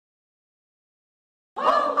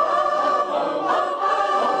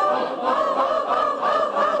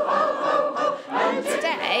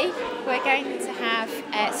Today we're going to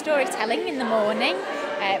have storytelling in the morning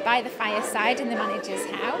by the fireside in the manager's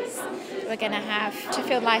house. We're going to have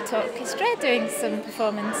Sheffield Light Orchestra doing some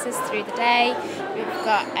performances through the day. We've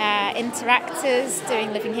got interactors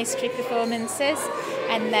doing living history performances,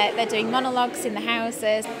 and they're doing monologues in the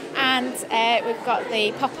houses. And we've got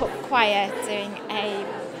the pop-up choir doing a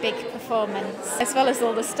big performance, as well as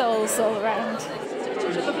all the stalls all around.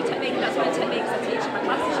 Such a lovely technique, and that's one of the techniques I teach in my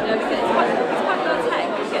classes, you know, because it's quite low tech,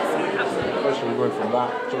 but you get something absolutely. Especially going from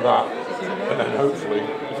that to that, and then hopefully,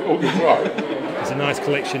 if it all goes right. There's a nice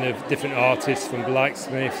collection of different artists, from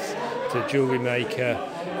blacksmiths to jewellery maker,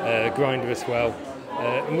 grinder as well,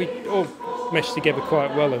 and we all mesh together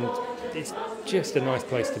quite well, and it's just a nice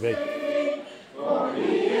place to be. For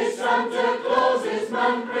he is Santa Claus's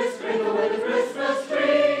man, Chris Kringle with a Christmas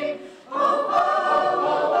tree.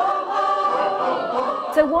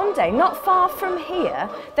 So one day, not far from here,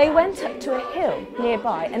 they went up to a hill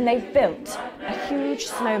nearby and they built a huge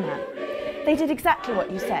snowman. They did exactly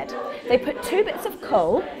what you said. They put 2 bits of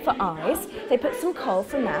coal for eyes, they put some coal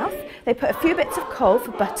for mouth, they put a few bits of coal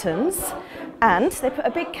for buttons, and they put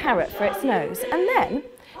a big carrot for its nose. And then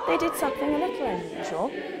they did something a little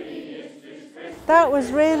unusual. That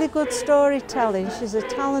was really good storytelling. She's a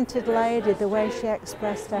talented lady, the way she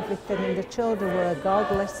expressed everything, and the children were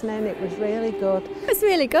agog listening. It was really good. It was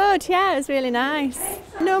really good, yeah, it was really nice.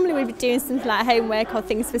 Normally we'd be doing something like homework or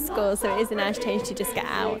things for school, so it is a nice change to just get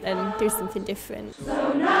out and do something different.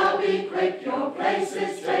 So now be quick, your place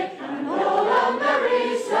is take, and all our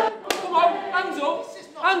merry set. Come on, hands up!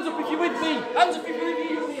 Hands up if you're with me! Hands up if you're with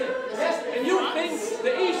me! Yes, and you think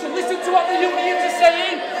that he should listen to what the young youths are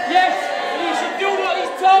saying? Yes! He should do what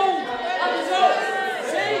he's told! Hands up!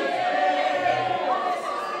 See?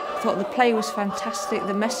 I thought the play was fantastic,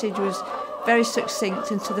 the message was very succinct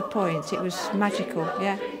and to the point. It was magical,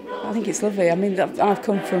 yeah. I think it's lovely. I mean, I've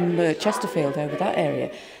come from Chesterfield, over that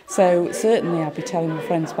area, so certainly I'll be telling my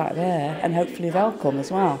friends back there, and hopefully they'll come as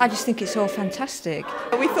well. I just think it's all fantastic.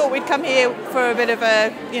 We thought we'd come here for a bit of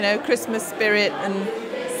a, Christmas spirit and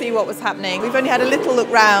see what was happening. We've only had a little look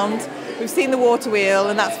round. We've seen the water wheel,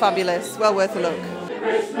 and that's fabulous. Well worth a look. The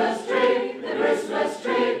Christmas tree, the Christmas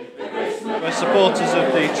tree, the Christmas. We're supporters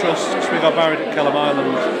of the trust because we got married at Kelham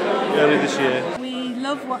Island early this year. We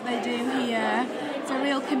love what they do here. It's a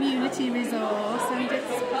real community resource, and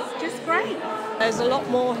it's just great. There's a lot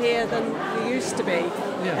more here than there used to be.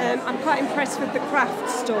 Yeah. I'm quite impressed with the craft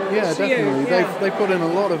stalls. Yeah, definitely. They put in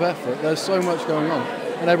a lot of effort. There's so much going on,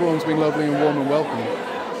 and everyone's been lovely and warm and welcoming.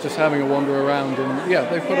 Just having a wander around, and yeah,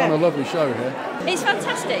 they've put on a lovely show here. It's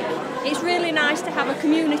fantastic. It's really nice to have a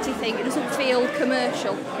community thing. It doesn't feel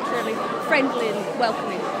commercial. It's really friendly and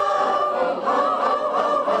welcoming.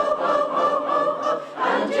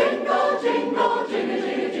 And jingle, jingle, jingle,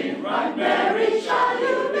 jingle, jingle, right merry shall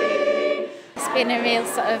you be. It's been a real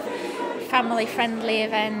sort of family-friendly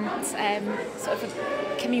event, sort of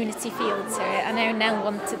a community feel to it. I know Nell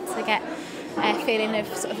wanted to get a feeling of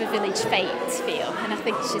sort of a village fete feel, and I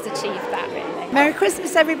think she's achieved that really. Merry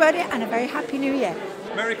Christmas everybody, and a very happy New Year.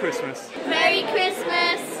 Merry Christmas. Merry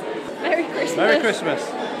Christmas. Merry Christmas. Merry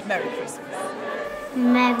Christmas. Merry Christmas.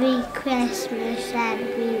 Merry Christmas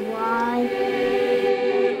everyone.